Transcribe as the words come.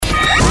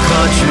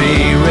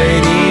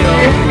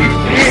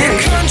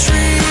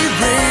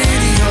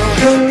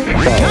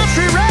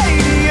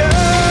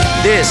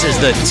This is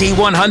the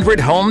T100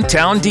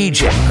 Hometown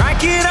DJ.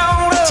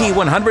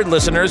 T100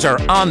 listeners are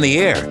on the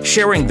air,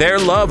 sharing their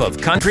love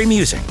of country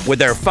music with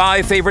their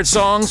 5 favorite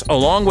songs,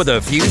 along with a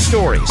few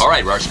stories. All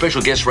right, our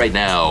special guest right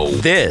now.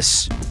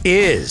 This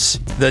is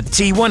the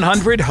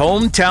T100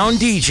 Hometown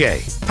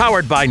DJ,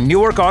 powered by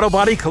Newark Auto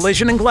Body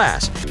Collision and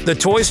Glass, The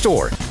Toy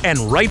Store, and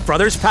Wright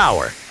Brothers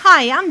Power.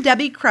 Hi, I'm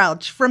Debbie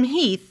Crouch from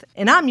Heath,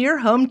 and I'm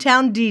your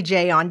hometown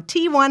DJ on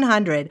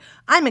T100.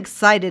 I'm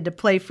excited to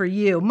play for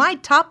you my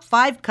top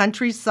 5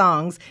 country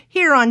songs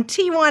here on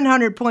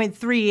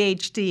T100.3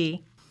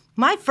 HD.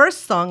 My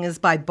first song is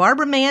by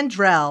Barbara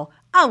Mandrell.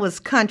 I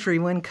was country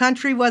when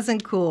country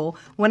wasn't cool.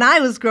 When I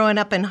was growing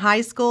up in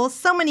high school,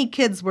 so many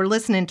kids were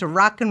listening to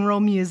rock and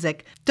roll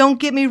music. Don't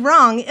get me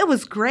wrong, it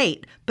was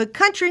great, but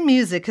country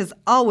music has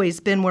always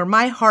been where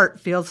my heart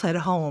feels at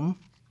home.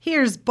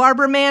 Here's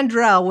Barbara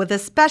Mandrell with a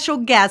special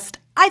guest.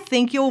 I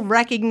think you'll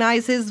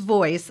recognize his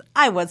voice.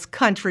 I was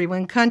country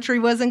when country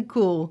wasn't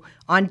cool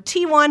on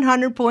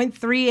T100.3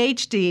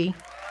 HD.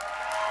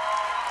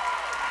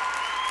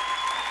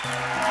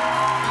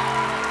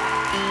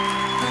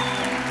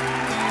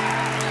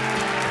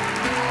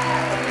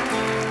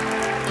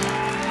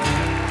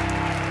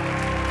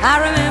 I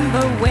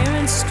remember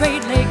wearing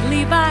straight-leg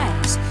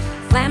Levi's,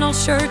 flannel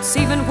shirts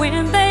even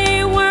when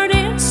they weren't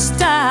in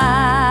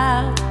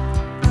style.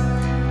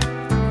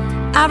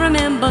 I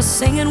remember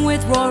singing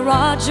with Roy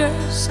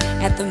Rogers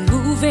at the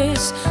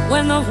movies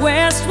when the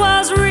West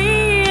was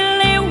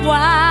really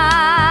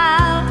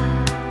wild.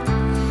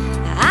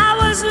 I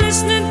was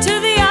listening to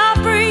the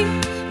Opry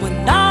when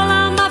all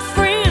of my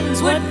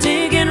friends were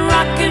digging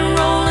rock and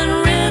roll and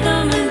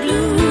rhythm and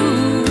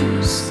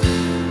blues.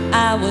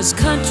 I was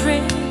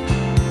country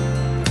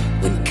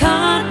when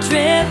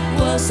country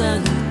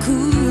wasn't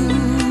cool.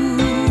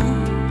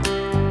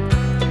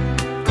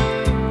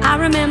 I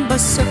remember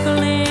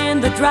circling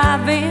the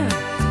drive-in,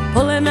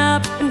 pulling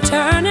up and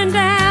turning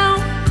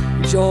down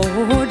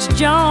George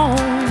Jones.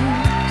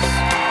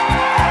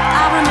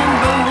 I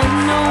remember when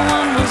no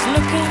one was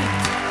looking,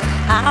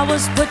 I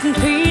was putting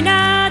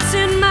peanuts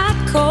in my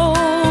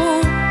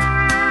coat.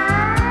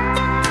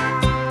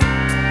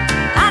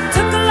 I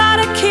took a lot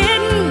of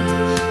kidding,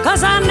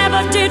 'cause I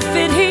never did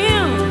fit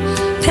him.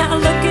 Now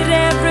look at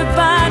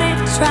everybody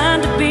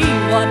trying to be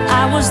what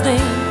I was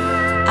then.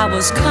 I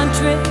was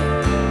country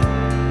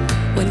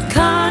when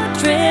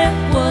country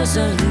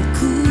wasn't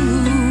cool.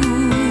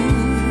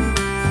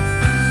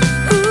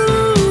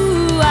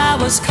 Ooh, I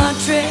was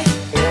country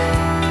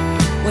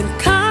when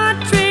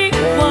country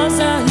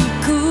wasn't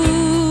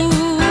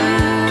cool.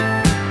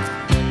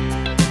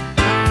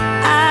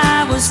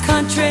 I was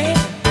country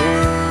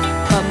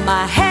from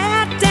my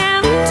head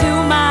down to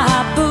my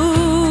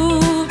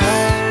boots.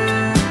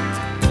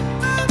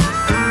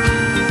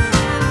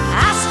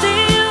 I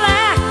still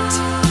act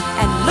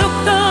and look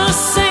the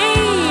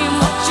same.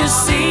 What you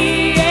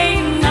see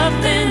ain't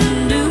nothing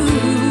new.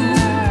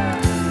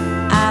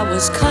 I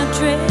was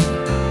country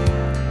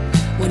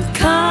when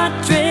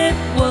country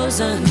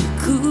wasn't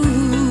cool.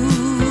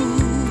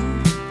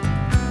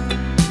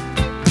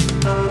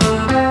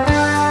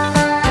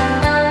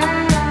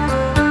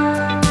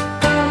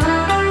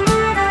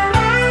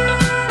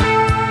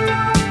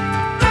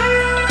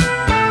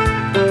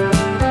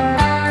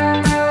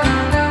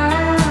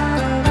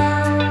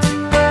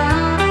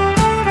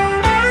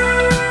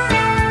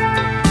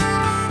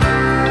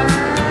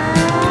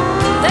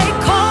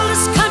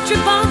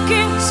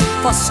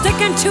 For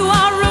sticking to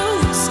our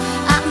roots.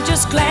 I'm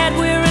just glad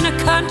we're in a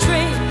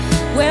country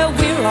where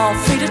we're all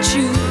free to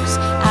choose.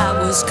 I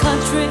was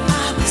country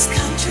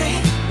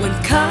when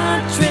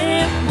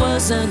country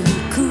wasn't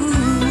cool.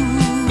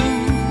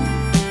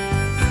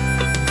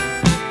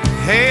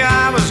 Hey,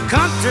 I was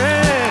country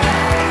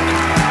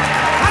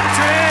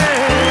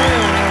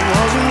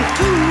wasn't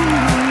cool.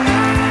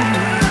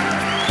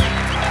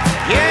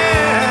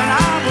 Yeah, and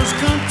I was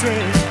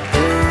country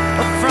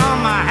from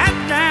my hat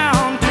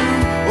down to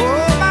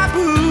my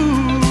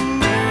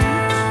boots.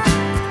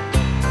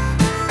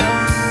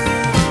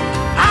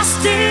 I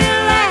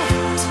still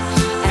act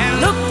and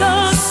look the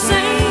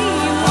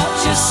same. What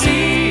you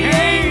see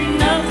ain't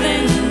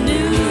nothing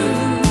new.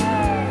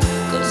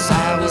 'Cause I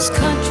was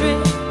country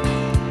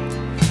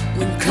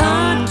when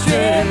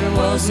country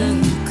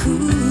wasn't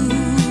cool.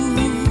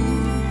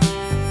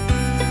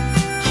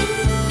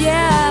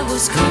 Yeah, I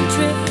was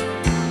country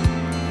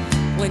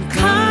when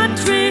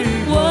country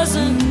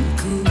wasn't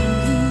cool.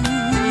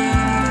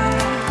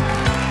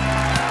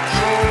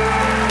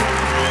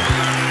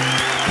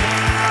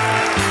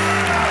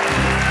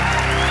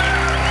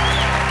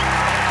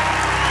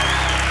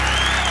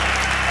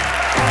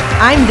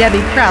 I'm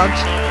Debbie Crouch,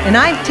 and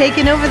I've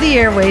taken over the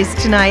airways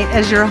tonight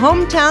as your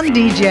hometown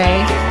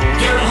DJ.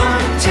 Your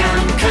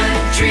hometown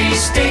country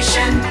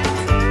station,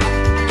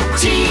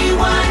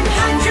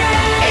 T100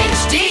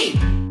 HD.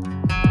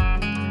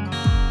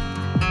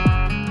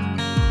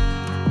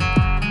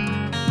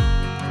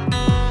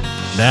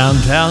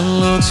 Downtown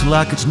looks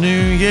like it's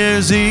New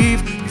Year's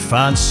Eve. You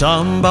find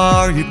some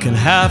bar you can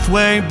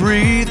halfway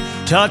breathe.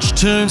 Touch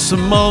tune,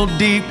 some old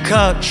deep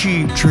cut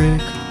cheap trick.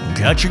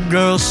 Got your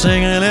girl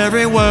singing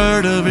every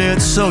word of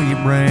it, so you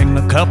bring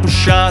a couple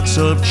shots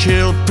of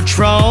chilled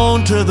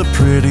Patron to the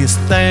prettiest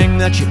thing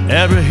that you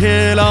ever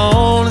hit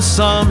on. And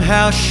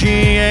somehow she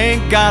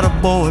ain't got a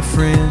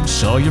boyfriend,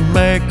 so you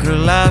make her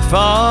laugh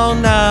all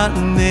night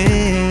and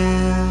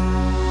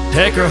then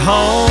take her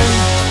home,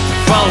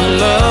 fall in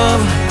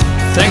love.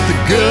 Thank the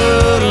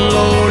good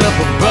Lord up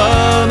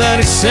above that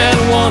He sent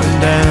one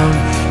down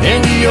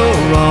into your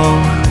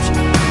arms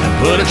and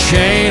put a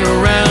chain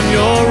around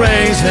your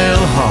raised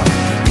hell heart.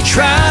 You're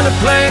trying to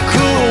play it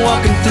cool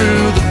walking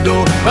through the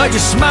door, but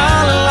you're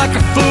smiling like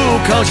a fool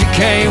cause you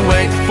can't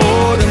wait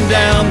for them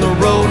down the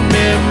road.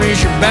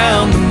 Memories you're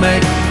bound to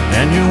make,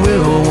 and you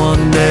will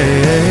one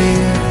day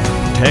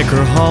take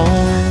her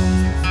home.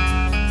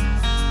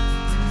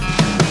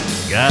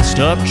 Gassed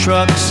up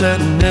truck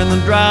sitting in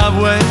the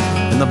driveway.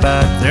 In the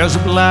back there's a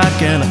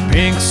black and a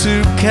pink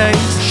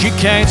suitcase. She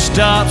can't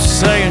stop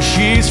saying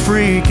she's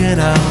freaking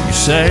out. You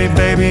say,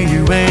 baby,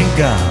 you ain't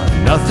got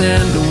nothing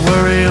to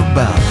worry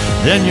about.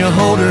 Then you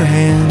hold her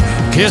hand,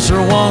 kiss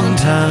her one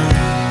time,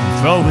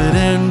 throw it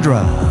in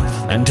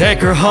drive, and take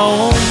her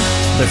home.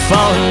 They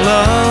fall in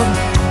love.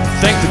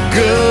 Thank the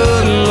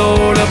good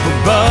Lord up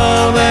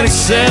above that He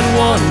sent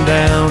one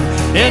down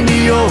into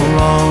your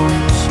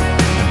arms,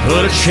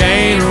 put a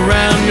chain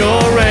around your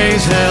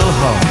raised hell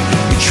heart.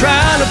 You're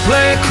trying to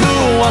play it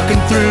cool walking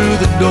through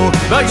the door,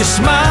 but you're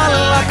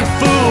smiling like a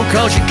fool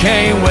cause you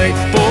can't wait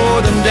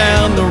for them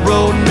down the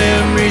road.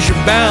 Memories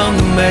you're bound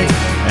to make,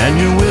 and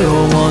you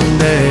will one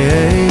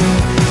day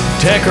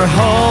take her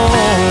home.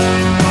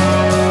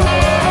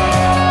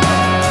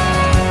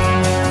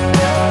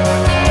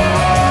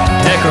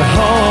 Take her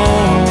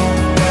home.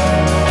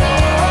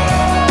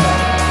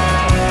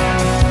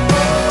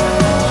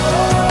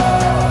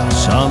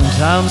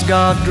 Sometimes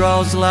God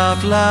draws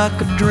life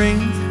like a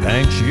dream,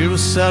 paints you a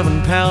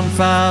 7-pound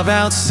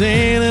 5-ounce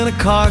scene in a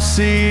car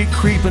seat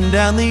creeping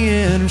down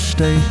the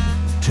interstate.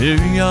 Two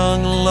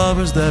young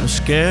lovers that are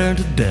scared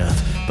to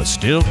death but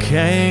still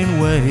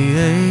can't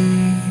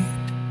wait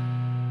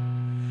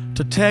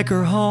to take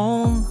her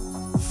home,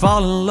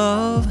 fall in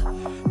love.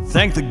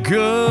 Thank the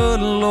good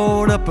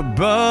Lord up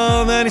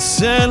above that He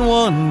sent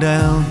one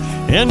down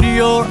into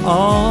your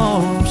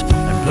arms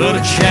and put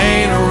a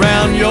chain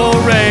around your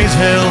raised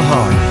hell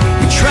heart.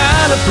 You're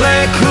trying to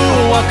play it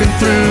cool walking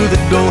through the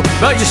door,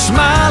 but you're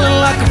smiling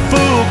like a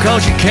fool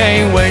cause you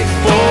can't wait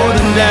for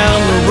them down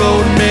the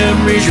road.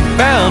 Memories you're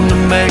bound to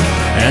make,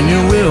 and you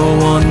will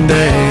one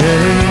day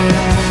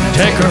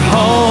take her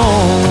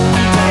home.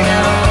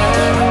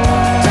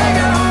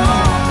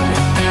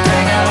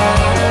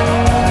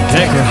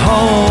 Take her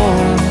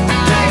home.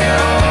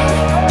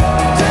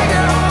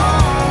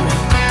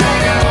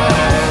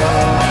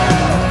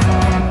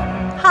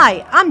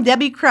 Hi, I'm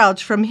Debbie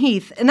Crouch from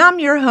Heath, and I'm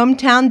your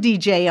hometown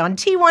DJ on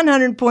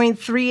T100.3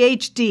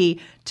 HD.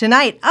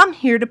 Tonight, I'm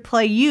here to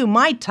play you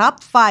my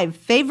top 5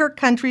 favorite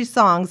country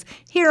songs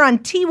here on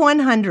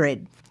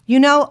T100. You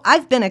know,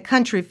 I've been a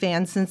country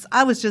fan since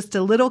I was just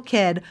a little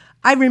kid.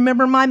 I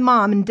remember my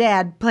mom and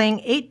dad playing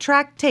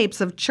 8-track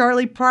tapes of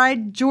Charlie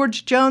Pride,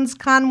 George Jones,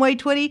 Conway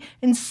Twitty,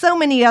 and so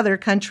many other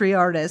country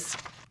artists.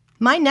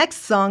 My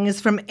next song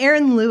is from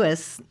Aaron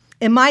Lewis,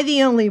 Am I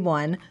the Only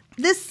One?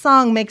 This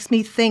song makes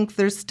me think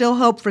there's still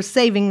hope for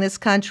saving this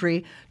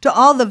country. To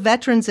all the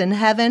veterans in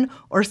heaven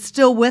or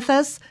still with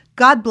us,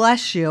 God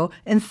bless you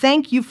and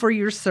thank you for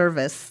your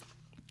service.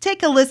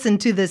 Take a listen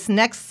to this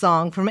next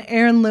song from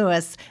Aaron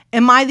Lewis,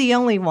 Am I the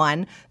Only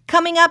One?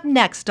 Coming up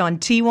next on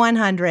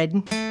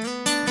T100.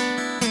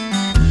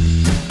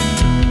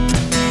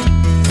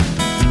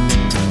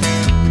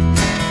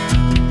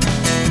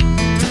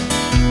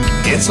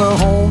 It's a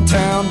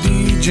hometown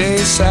DJ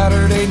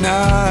Saturday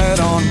night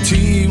on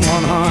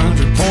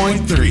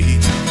T100.3,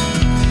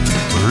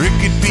 where it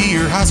could be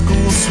your high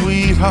school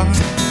sweetheart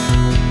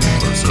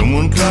or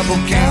someone couple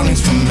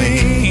counties from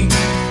me.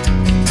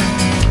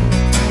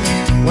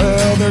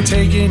 Well, they're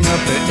taking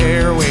up the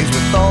airwaves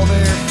with all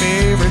their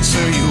favorites, so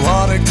you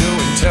ought to go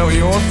and tell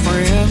your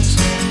friends.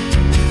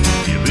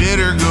 You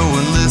better go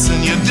and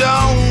listen, you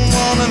don't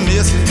want to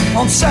miss it,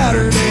 on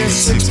Saturday at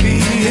 6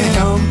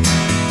 p.m.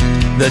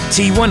 The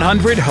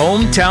T100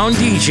 Hometown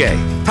DJ,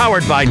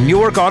 powered by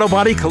Newark Auto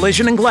Body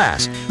Collision and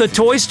Glass, The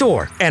Toy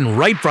Store, and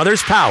Wright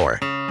Brothers Power.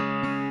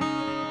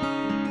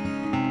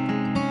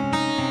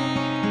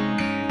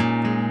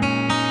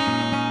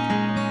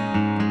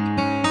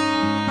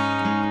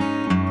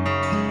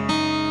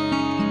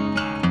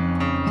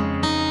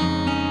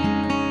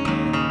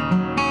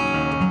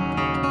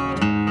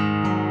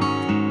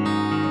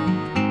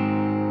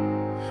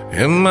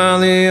 Am I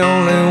the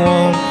only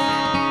one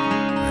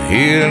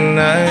here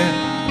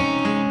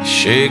tonight,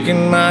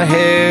 shaking my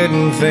head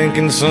and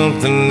thinking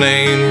something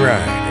ain't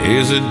right?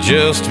 Is it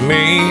just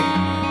me?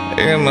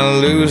 Am I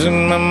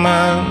losing my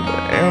mind?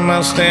 Am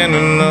I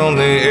standing on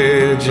the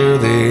edge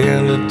of the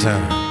end of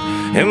time?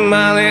 Am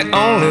I the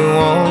only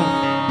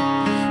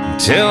one?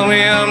 Tell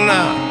me I'm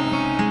not,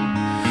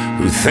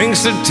 who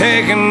thinks of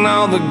taking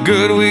all the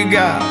good we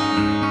got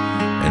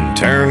and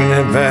turning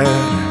it bad.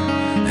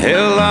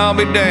 Hell, I'll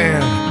be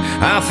damned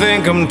I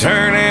think I'm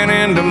turning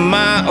into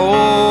my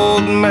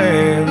old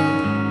man.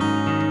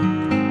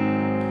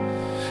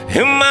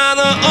 Am I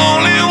the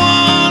only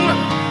one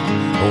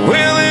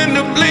willing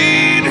to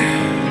bleed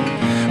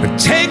or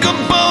take a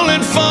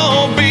bullet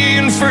for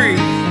being free?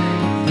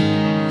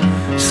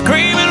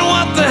 Screaming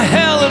what the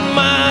hell at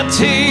my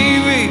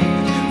TV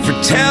for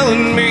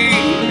telling me,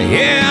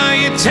 yeah,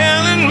 you're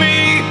telling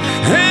me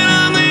that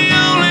I'm the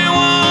only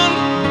one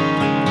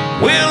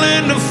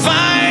willing to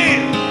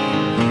fight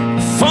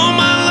for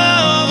my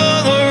love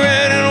of the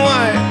red and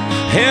white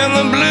and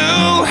the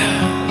blue.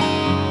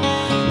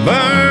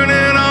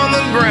 Burning on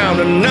the ground,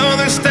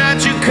 another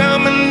statue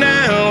coming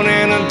down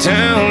in a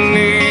town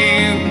near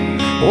you.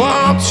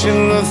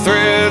 Watching the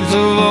threads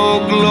of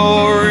old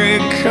glory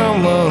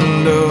come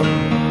undone.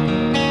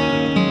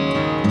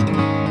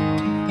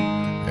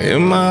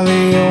 Am I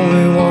the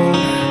only one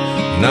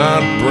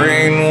not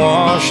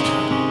brainwashed,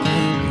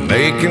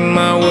 making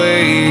my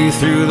way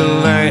through the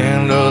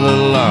land of the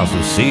lost,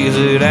 who sees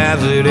it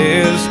as it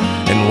is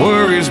and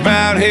worries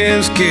about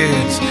his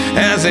kids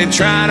as they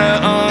try to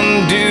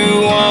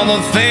undo all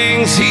the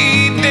things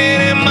he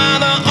did? Am I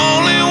the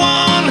only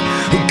one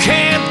who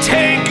can't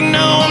take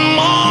no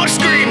more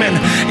screaming?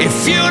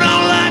 If you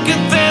don't like it,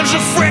 there's a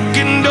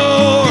frickin'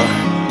 door.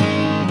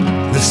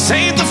 This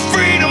ain't the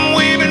freedom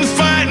we've been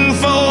fighting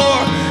for.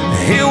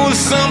 It was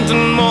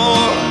something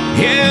more,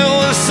 yeah, it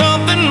was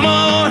something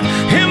more.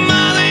 Am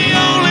I the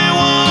only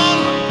one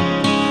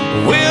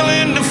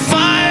willing to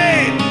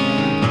fight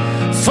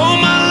for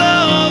my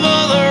love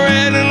of the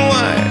red and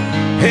white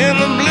and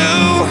the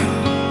blue?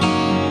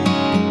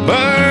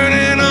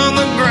 Burning on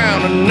the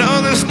ground,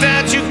 another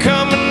statue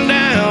coming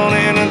down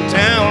in a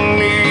town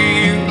near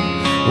you.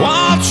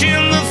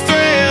 Watching the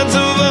threads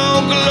of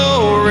old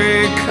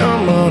glory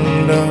come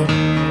undone.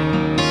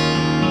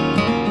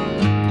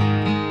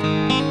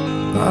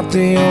 Not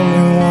the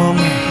only one.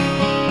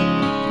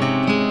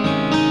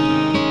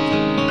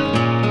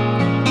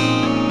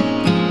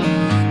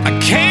 I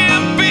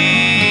can't be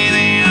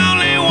the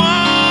only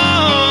one.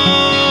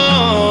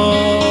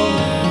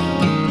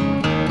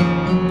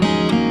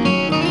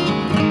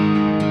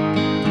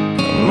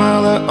 Am I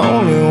the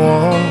only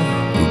one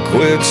who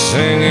quit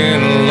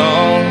singing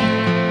along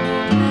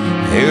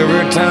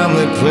every time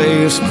they play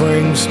a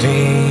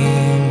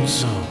Springsteen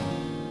song?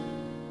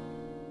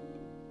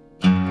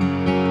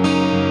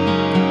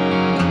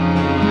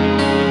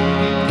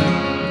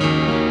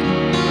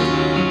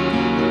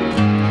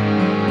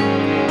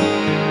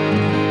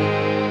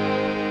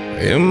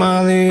 Am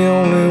I the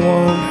only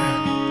one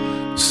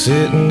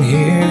sitting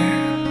here,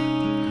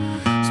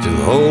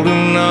 still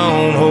holding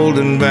on,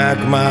 holding back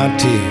my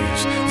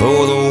tears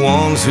for the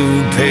ones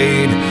who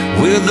paid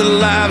with the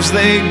lives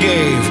they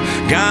gave?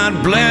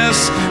 God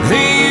bless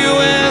the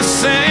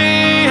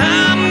USA.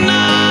 I'm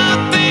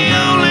not the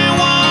only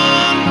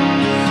one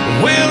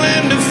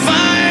willing to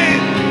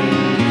fight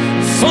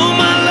for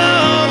my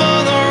love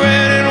of the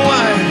red and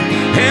white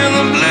and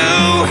the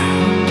blue.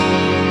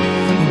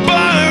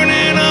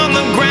 Burning on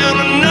the ground,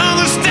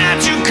 another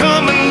statue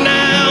coming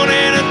down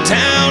in a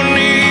town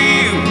near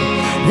you.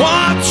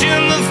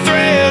 Watching the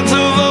threads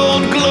of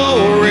old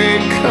glory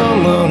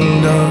come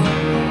undone.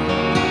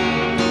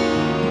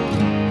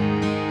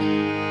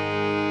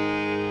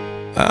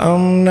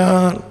 I'm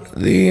not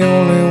the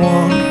only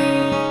one.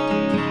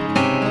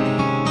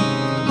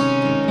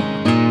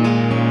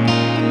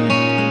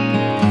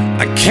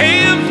 I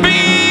can't be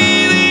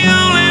the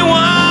only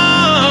one.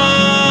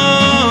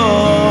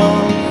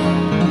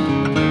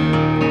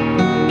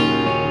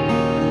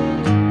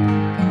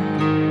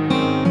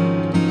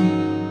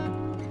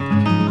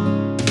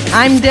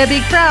 I'm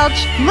Debbie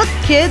Crouch. Look,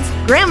 kids,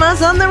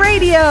 Grandma's on the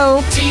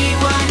radio.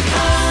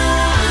 T100.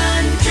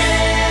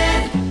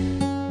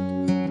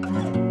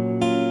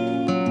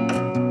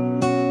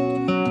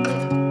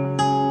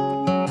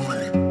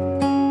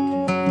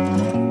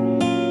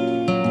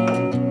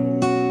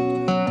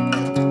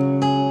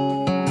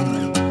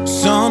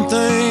 Some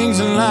things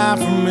in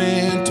life are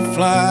meant to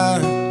fly,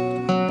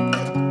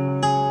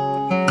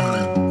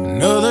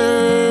 and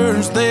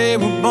others they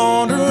were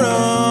born to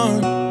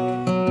run.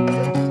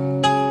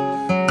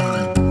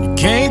 You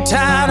can't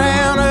tie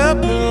down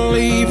up and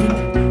leave it,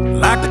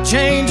 like the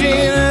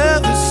changing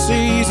of the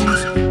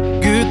seasons.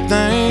 Good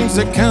things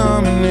that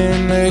come and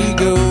then they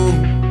go,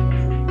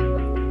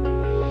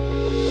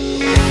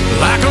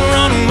 like a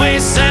runaway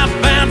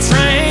southbound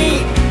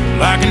train,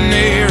 like an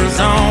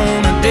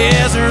Arizona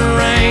desert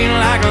rain,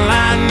 like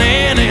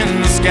lightning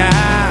in the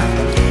sky,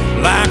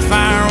 like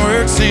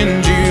fireworks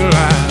in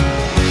July,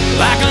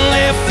 like a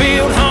left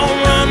field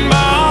home run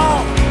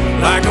ball,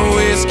 like a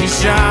whiskey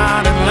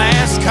shot at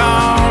last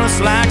call. It's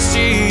like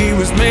she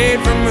was made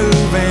for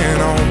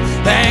moving on.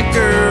 That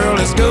girl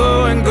is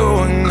going,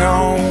 going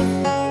on.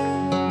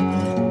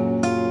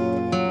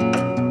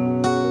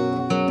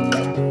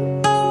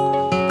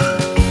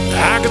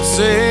 I could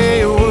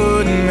say it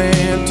wasn't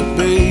meant to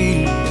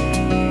be,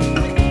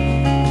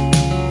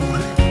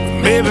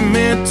 maybe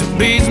meant to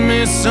be's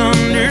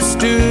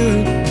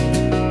misunderstood.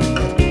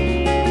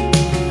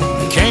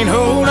 Can't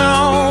hold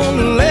on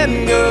to letting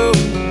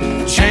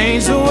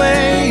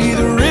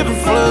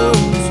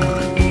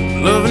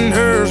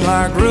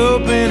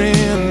whooping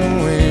in the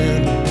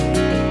wind.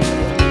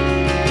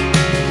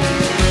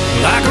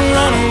 Like a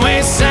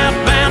runaway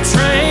southbound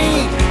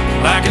train,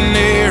 like an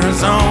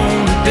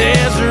Arizona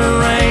desert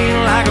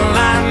rain, like a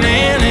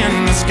lightning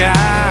in the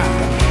sky,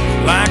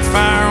 like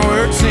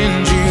fireworks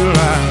in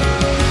July,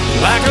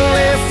 like a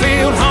left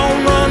field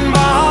home run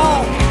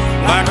ball,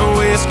 like a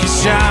whiskey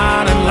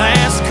shot at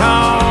last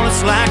call.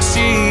 It's like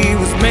she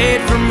was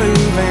made for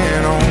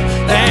moving on.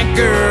 That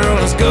girl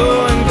is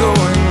going,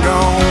 going,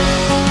 gone.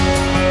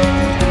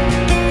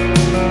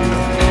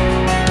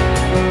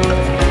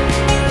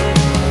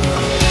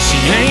 She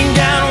ain't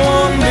got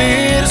one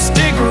bit to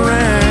stick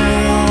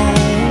around.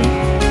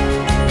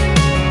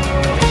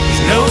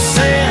 There's no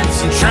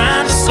sense in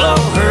trying to slow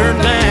her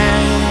down.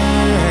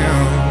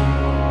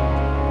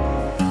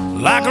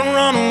 Like a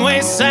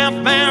runaway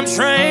southbound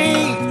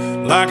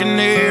train, like an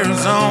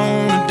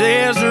Arizona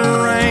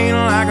desert rain,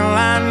 like a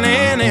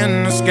lightning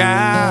in the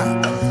sky,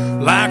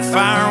 like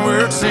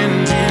fireworks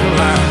in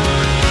July,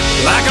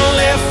 like a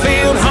left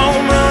field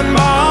home run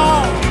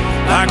ball,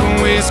 like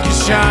a whiskey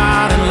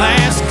shot at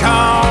last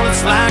call.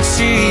 It's like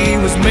she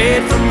was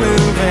made for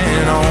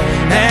moving on.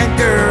 That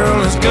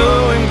girl is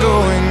going,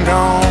 going,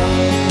 gone.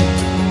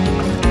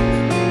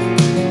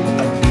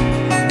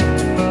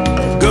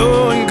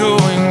 Going,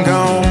 going,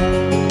 gone.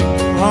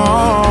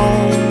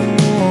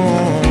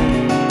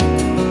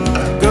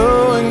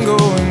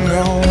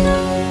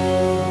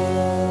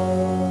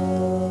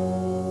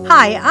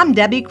 Hi, I'm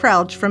Debbie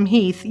Crouch from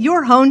Heath,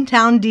 your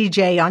hometown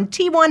DJ on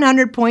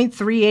T100.3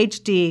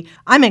 HD.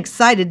 I'm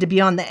excited to be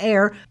on the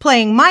air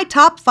playing my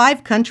top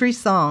 5 country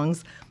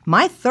songs.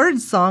 My third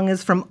song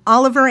is from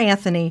Oliver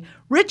Anthony,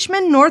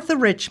 Richmond, North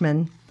of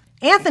Richmond.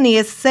 Anthony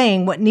is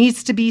saying what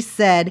needs to be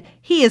said.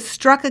 He has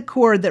struck a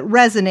chord that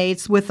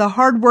resonates with the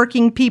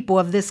hardworking people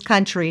of this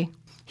country.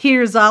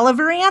 Here's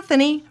Oliver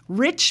Anthony,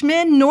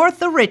 Richmond,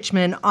 North of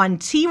Richmond on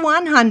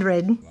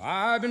T100.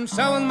 I've been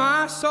selling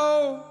my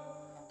soul,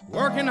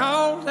 working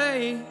all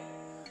day,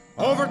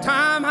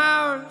 overtime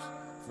hours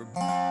for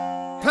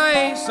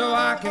pay, so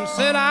I can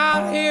sit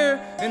out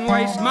here and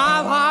waste my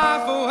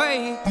life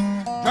away,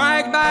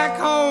 drag back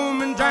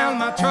home and drown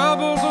my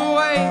troubles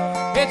away.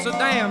 It's a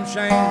damn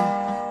shame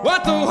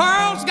what the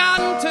world's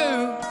gotten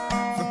to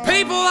for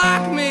people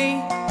like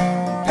me,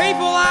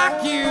 people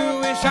like you.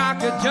 Wish I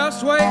could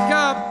just wake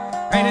up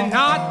and it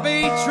not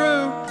be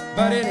true,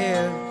 but it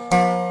is.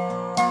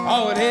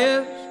 Oh, it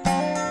is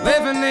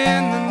living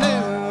in the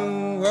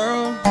new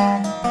world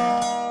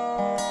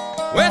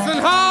with an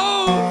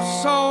whole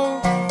soul.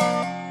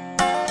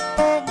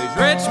 These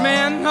rich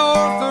men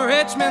north of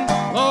Richmond,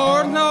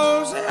 Lord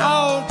knows they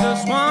all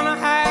just wanna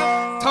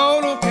have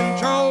total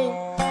control.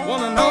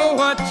 Wanna know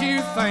what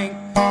you think,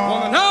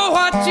 wanna know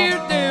what you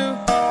do,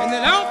 and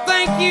they don't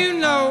think you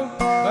know,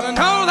 but I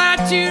know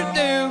that you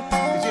do.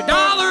 'Cause your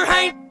dollar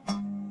ain't,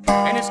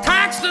 and it's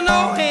taxed to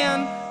no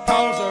end,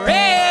 'cause the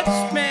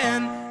rich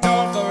men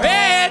north of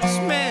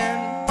Richmond.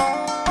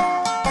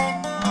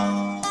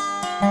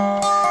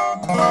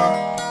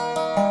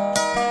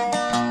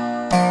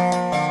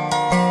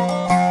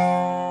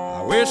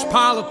 I wish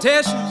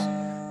politicians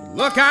would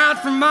look out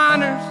for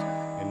miners,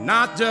 and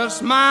not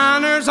just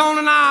miners on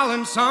an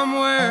island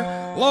somewhere.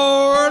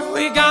 Lord,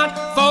 we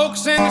got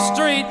folks in the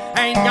street,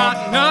 ain't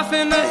got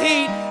nothing to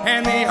eat,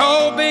 and the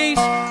obese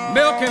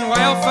milking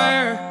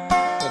welfare.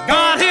 Well,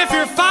 God, if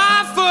you're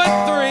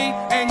 5'3"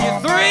 and you're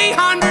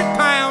 300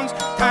 pounds,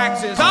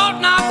 taxes ought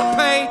not to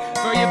pay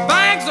for your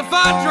bags of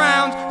fudge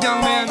rounds.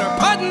 Young men are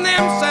putting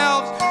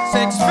themselves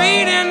 6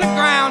 feet in the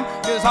ground,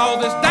 'cause all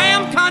this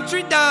damn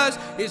country does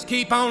is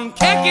keep on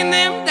kicking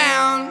them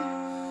down.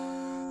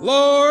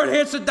 Lord,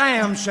 it's a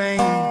damn shame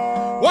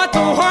what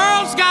the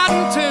world's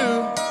gotten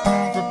to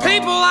for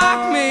people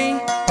like me,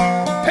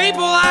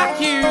 people like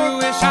you.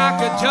 Wish I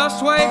could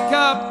just wake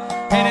up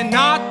and it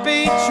not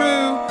be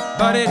true,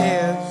 but it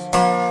is.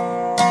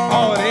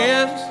 Oh, it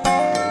is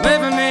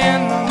living in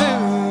the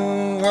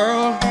new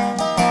world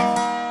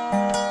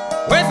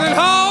with an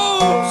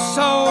whole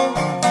soul.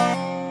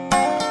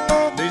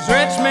 These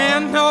rich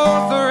men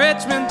north of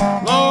Richmond,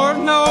 Lord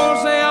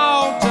knows they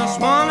all just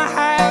wanna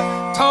have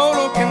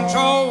total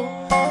control.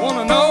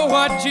 Wanna know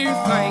what you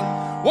think,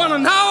 wanna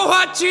know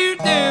what you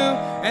do,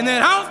 and they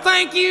don't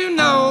think you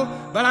know,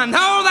 but I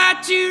know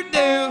that you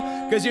do.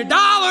 'Cause your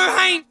dollar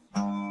ain't,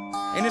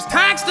 and it's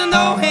taxed to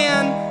no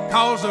end,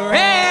 'cause the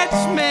rich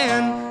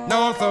men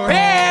north of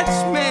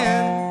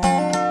Richmond.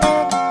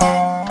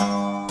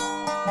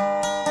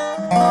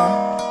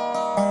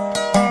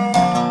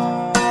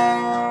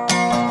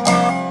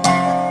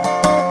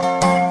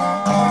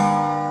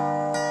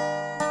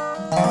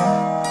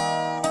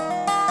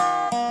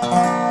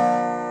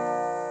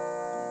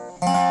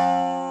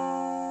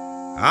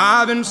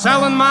 I've been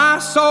selling my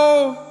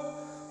soul,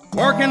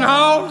 working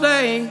all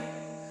day,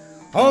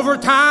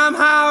 overtime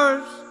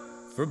hours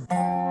for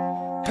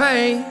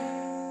pay.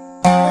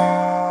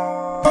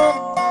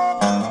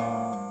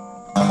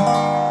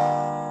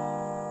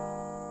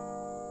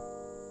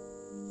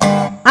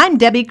 I'm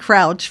Debbie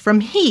Crouch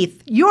from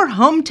Heath, your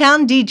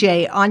hometown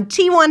DJ on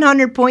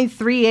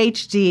T100.3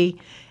 HD.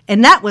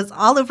 and that was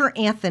Oliver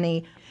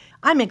Anthony.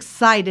 I'm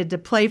excited to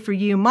play for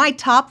you my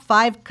top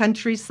 5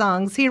 country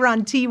songs here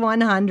on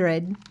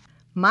T100.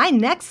 My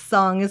next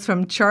song is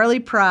from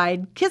Charley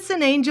Pride, Kiss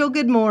an Angel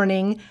Good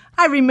Morning.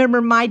 I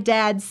remember my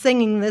dad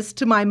singing this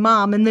to my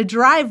mom in the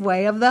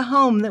driveway of the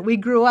home that we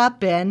grew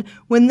up in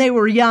when they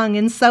were young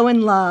and so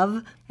in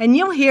love. And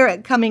you'll hear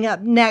it coming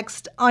up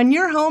next on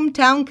your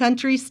hometown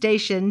country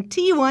station,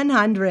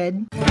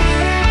 T100.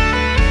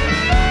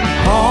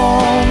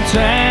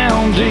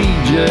 Hometown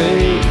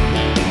DJ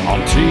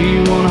on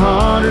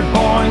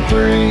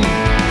T100.3.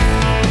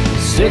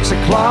 6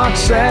 o'clock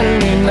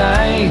Saturday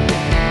night.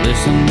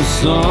 Listen to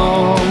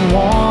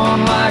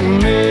someone like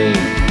me.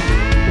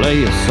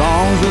 Play us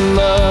songs of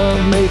love,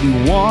 maybe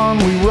one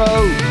we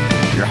wrote.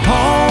 Your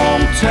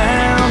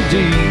hometown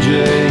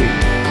DJ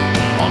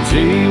on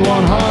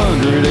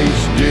T100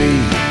 HD.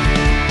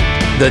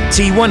 The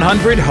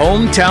T100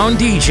 Hometown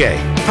DJ,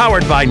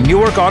 powered by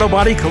Newark Auto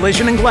Body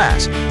Collision and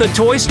Glass, The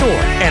Toy Store,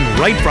 and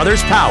Wright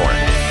Brothers Power.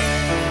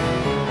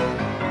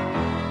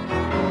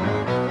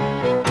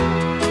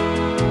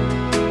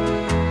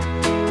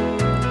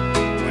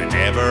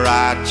 Whenever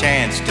I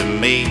chance to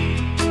meet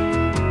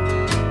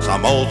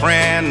some old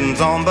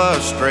friends on the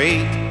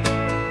street,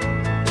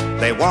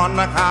 they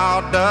wonder,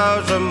 how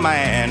does a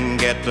man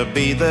get to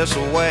be this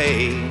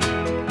way?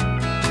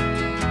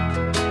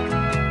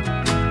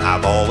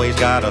 I've always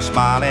got a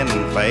smiling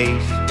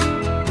face,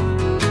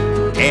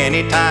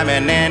 anytime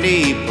and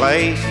any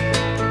place.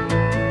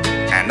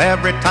 And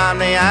every time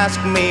they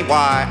ask me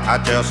why, I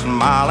just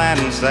smile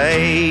and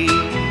say,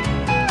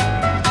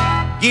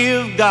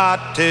 you've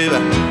got to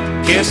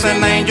kiss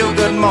an angel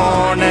good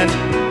morning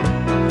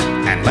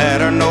and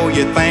let her know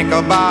you think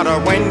about her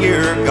when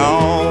you're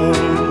gone.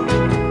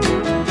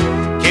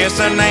 Kiss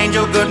an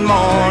angel good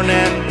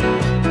morning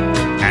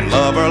and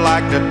love her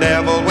like the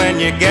devil when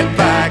you get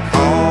back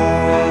home.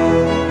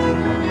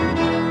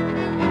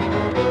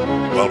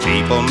 Well,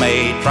 people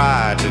may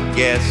try to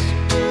guess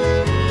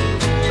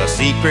the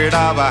secret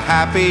of a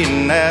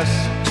happiness,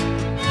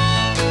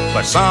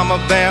 but some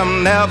of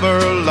them never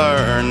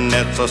learn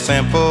it's a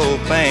simple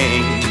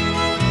thing.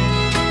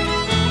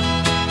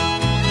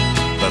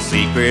 The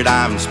secret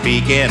I'm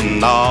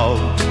speaking of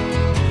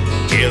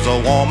is a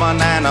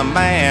woman and a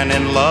man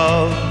in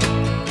love.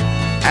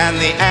 And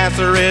the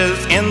answer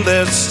is in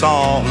this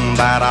song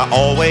that I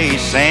always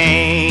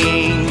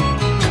sing.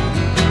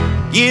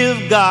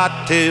 You've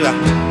got to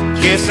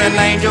kiss an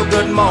angel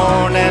good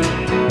morning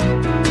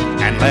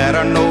and let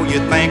her know you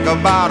think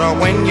about her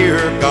when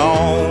you're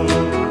gone.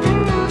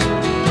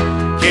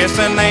 Kiss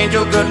an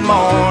angel good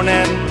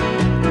morning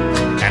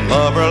and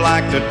love her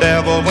like the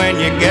devil when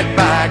you get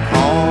back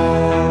home.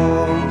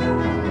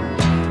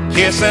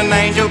 Kiss an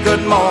angel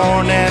good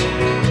morning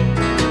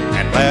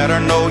and let her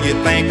know you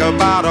think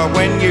about her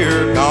when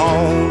you're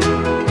gone.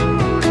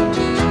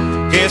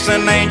 Kiss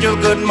an angel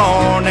good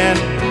morning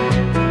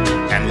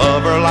and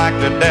love her like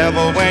the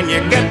devil when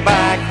you get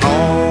back home.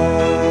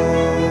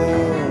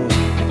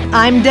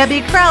 I'm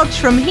Debbie Crouch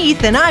from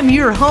Heath, and I'm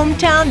your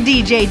hometown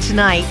DJ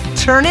tonight.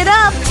 Turn it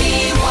up!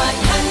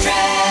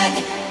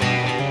 T100.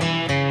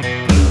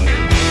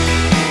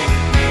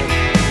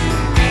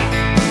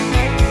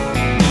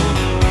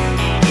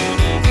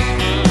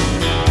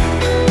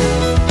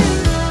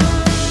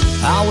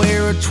 I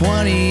wear a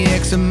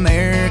 20X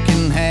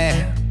American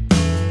hat,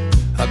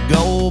 a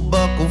gold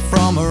buckle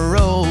from a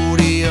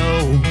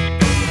rodeo.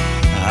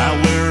 I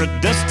wear a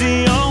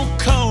dusty old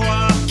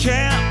co-op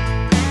cap,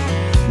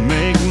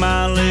 make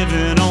my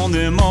living on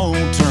them old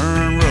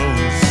turn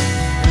roads.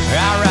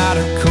 I ride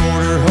a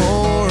quarter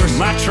horse,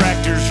 my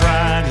tractor's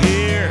right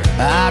here.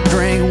 I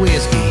drink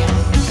whiskey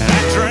and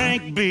I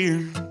drink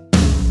beer.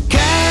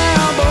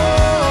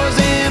 Cowboys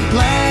and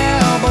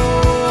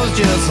plowboys,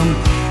 just some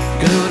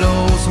good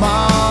old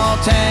small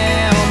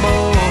town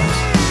boys.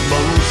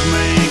 Boats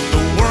make the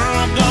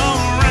world go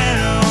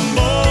round,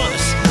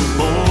 boys.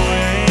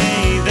 Boy,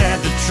 ain't that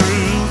the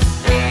truth?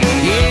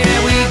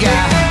 Yeah, we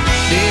got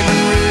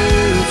different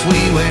roots,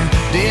 we wear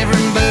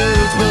different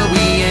boots, but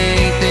we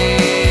ain't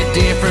that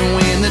different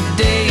when the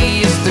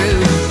day is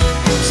through.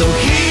 So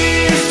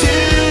here's to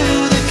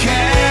the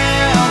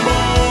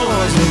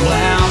cowboys and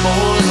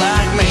plowboys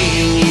like me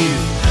and you,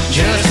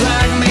 just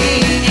like me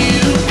and you.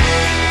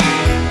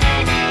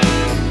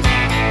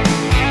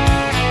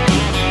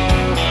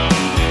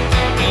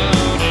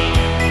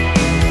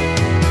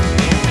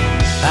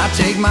 I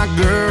take my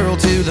girl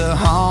to the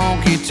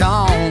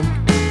honky-tonk,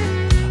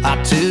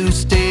 I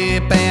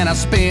two-step and I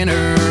spin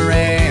her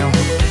around.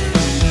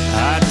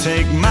 I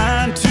take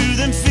mine to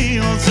them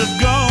fields of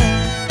gold,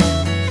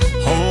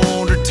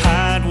 hold her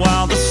tight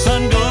while the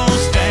sun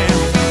goes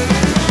down.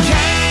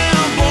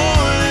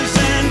 Cowboys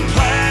and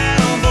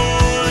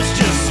plowboys,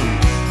 just some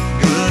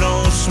good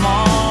old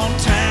small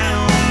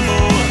town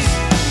boys.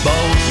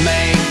 Both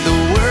make the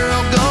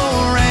world go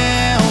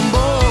round,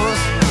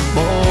 boys.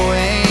 Boy,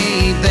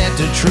 ain't that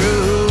the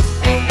truth?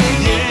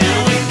 Yeah,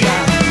 we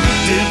got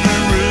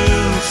different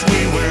roots, we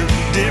wear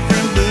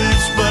different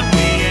boots, but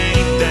we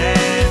ain't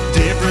that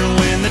different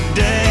when the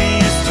day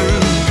is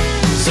through.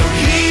 So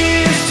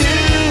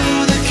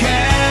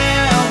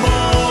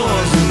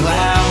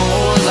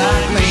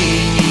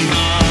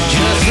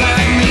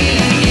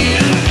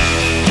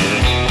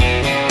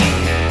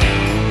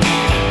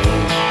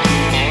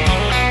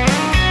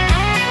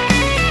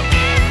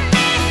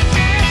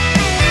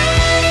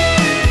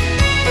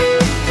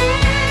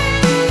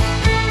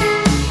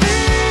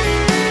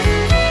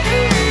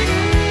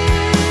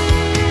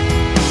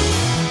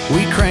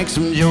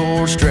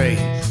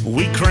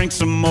crank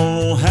some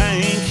old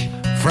Hank.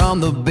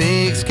 From the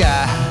big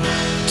sky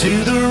to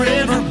the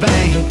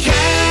riverbank,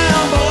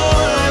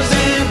 cowboys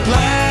and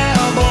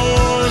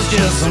plowboys,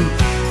 just some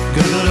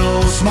good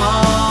old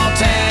small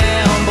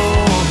town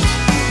boys.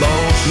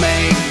 Both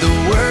make the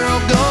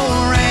world go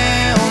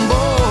round,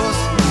 boys.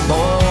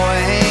 Boy,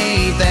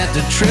 ain't that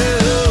the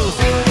truth.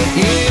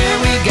 Yeah,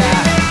 we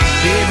got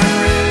different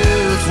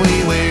roots,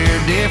 we wear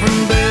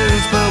different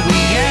boots, but we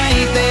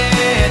ain't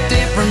that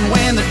different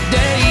when the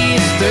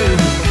day is through.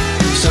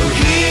 So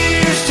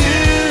here's to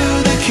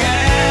the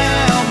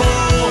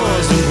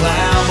cowboys and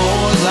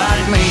plowboys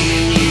like me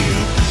and you,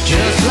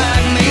 just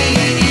like me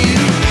and you.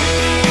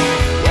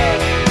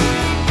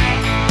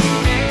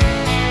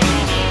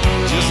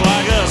 Just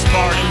like us,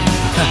 Barton.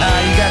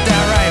 You got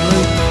that right,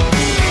 Luke.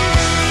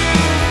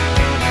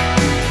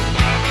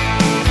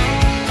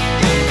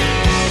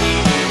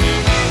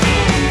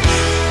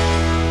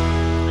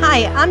 Hi,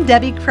 I'm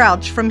Debbie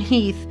Crouch from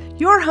Heath,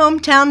 your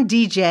hometown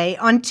DJ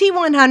on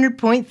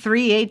T100.3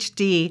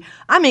 HD.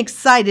 I'm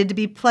excited to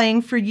be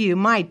playing for you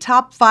my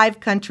top 5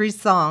 country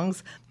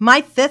songs.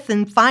 My 5th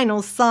and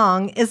final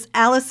song is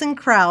Alison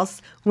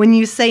Krauss, When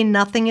You Say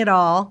Nothing at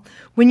All.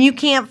 When you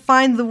can't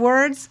find the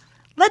words,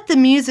 let the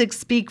music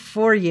speak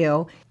for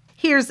you.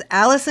 Here's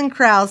Alison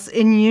Krauss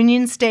in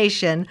Union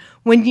Station,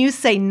 When You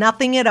Say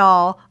Nothing at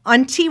All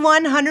on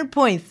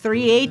T100.3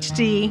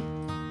 HD.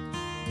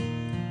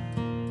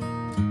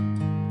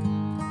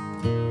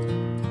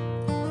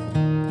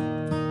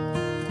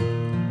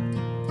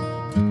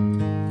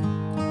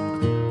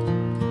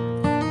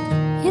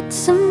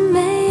 It's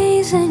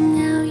amazing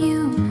how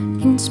you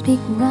can speak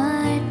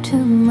right to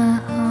my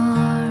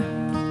heart.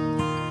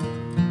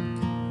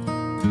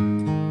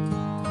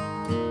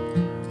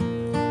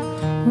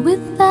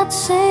 Without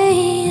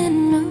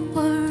saying a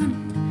word,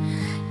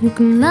 you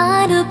can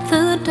light up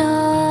the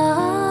dark.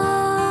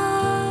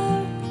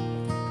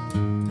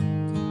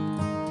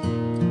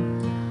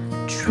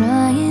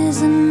 Try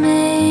as I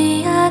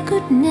may, I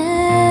could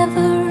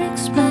never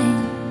explain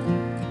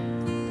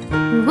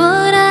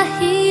what I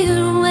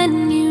hear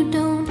when you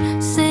don't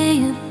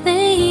say a thing.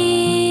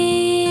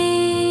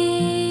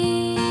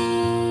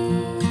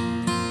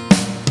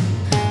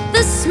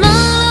 The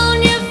smile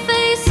on your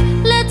face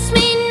lets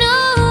me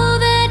know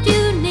that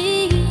you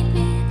need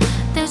me.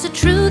 There's a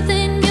truth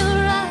in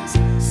your eyes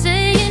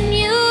saying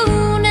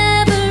you'll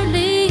never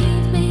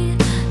leave me.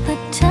 The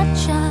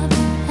touch of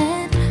your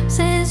hand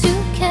says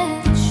you'll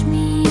catch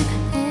me if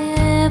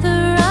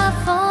ever I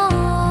fall.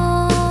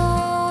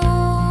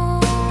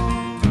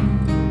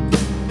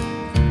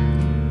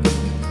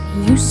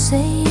 You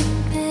say it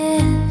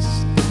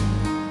best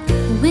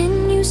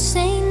when you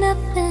say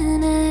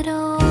nothing at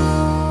all.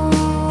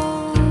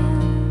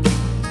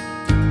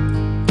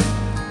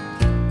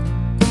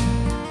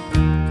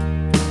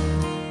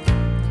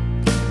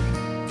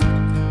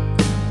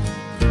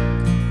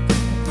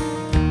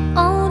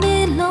 All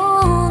day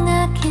long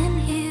I can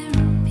hear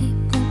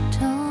people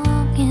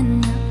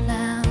talking out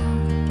loud.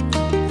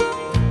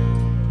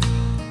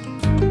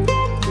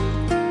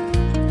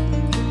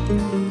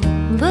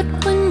 But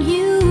when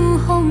you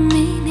hold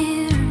me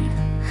near,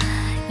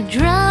 you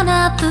drown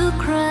out the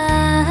crowd.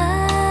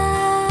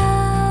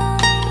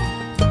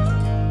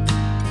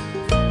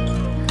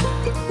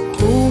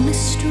 Oh,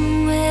 Mr.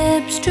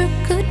 Webster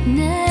could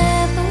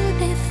never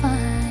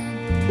define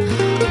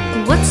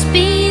what's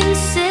being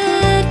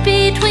said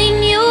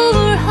between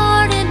your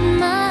heart and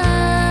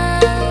mine.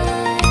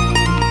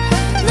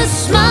 The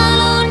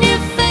smile on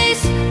your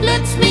face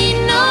lets me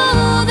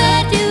know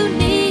that you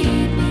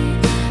need me.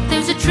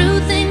 There's a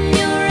truth in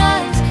your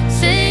eyes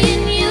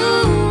saying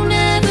you'll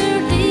never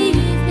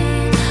leave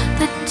me.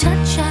 The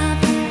touch of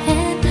your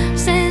hand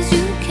says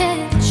you'll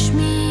catch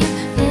me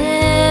if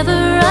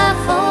ever I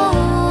fall.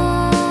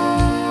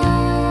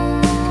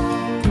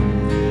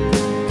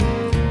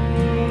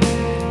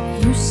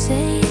 You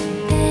say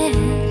it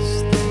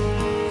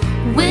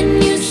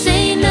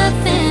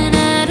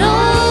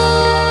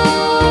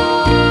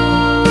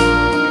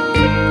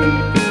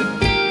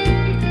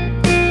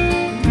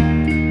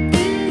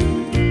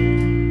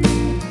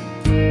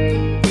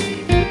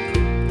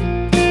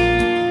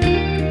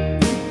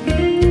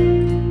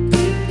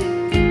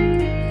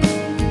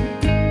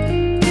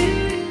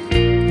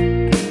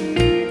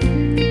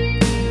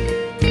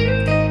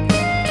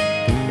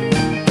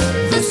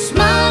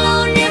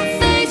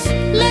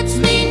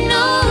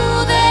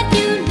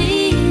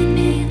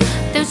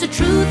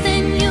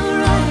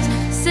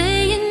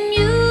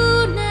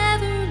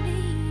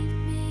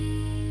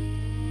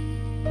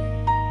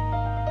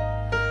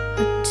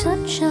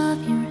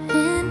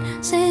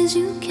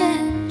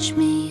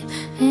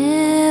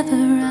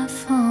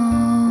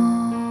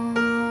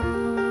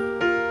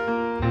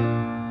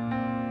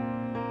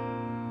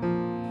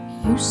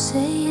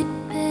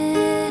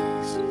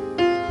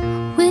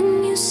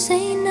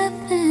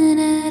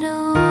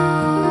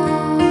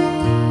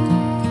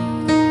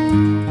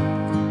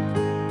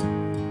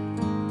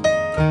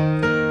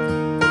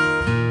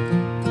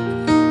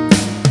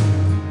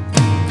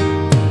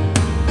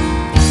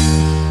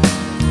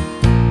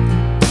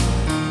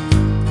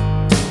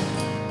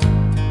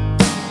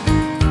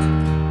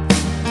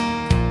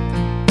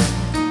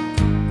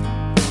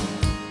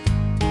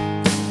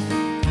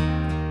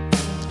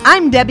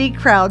Debbie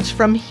Crouch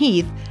from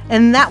Heath,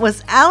 and that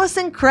was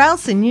Allison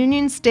Krauss in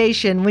Union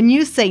Station, When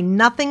You Say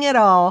Nothing at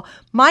All.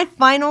 My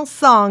final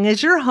song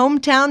is your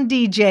hometown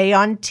DJ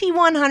on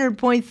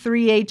T100.3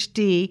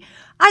 HD.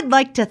 I'd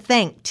like to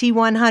thank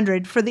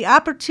T100 for the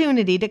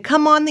opportunity to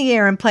come on the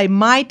air and play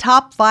my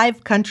top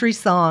 5 country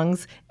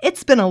songs.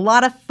 It's been a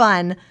lot of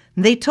fun.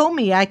 They told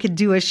me I could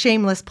do a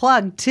shameless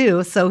plug,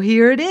 too, so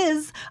here it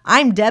is.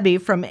 I'm Debbie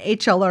from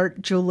HL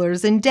Art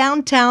Jewelers in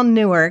downtown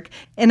Newark,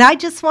 and I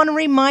just want to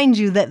remind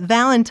you that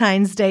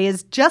Valentine's Day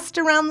is just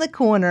around the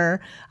corner.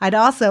 I'd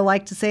also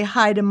like to say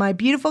hi to my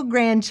beautiful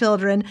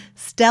grandchildren,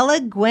 Stella,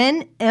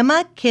 Gwen,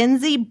 Emma,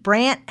 Kinsey,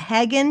 Brant,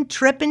 Hagen,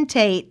 Tripp, and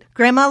Tate.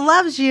 Grandma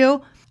loves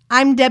you.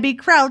 I'm Debbie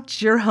Crouch,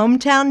 your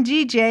hometown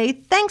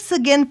DJ. Thanks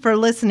again for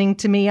listening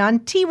to me on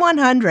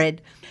T100.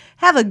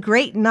 Have a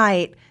great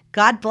night.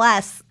 God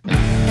bless.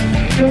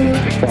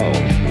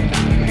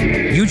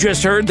 You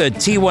just heard the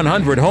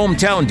T100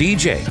 Hometown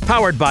DJ,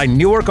 powered by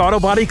Newark Auto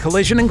Body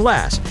Collision and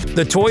Glass,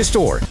 The Toy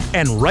Store,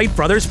 and Wright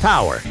Brothers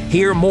Power.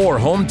 Hear more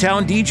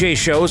Hometown DJ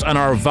shows on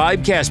our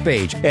Vibecast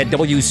page at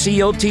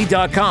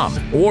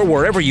WCOT.com or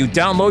wherever you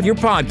download your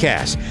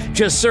podcasts.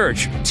 Just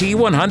search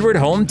T100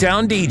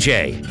 Hometown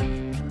DJ.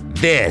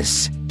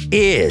 This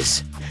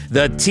is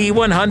the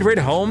T100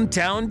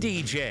 Hometown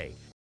DJ.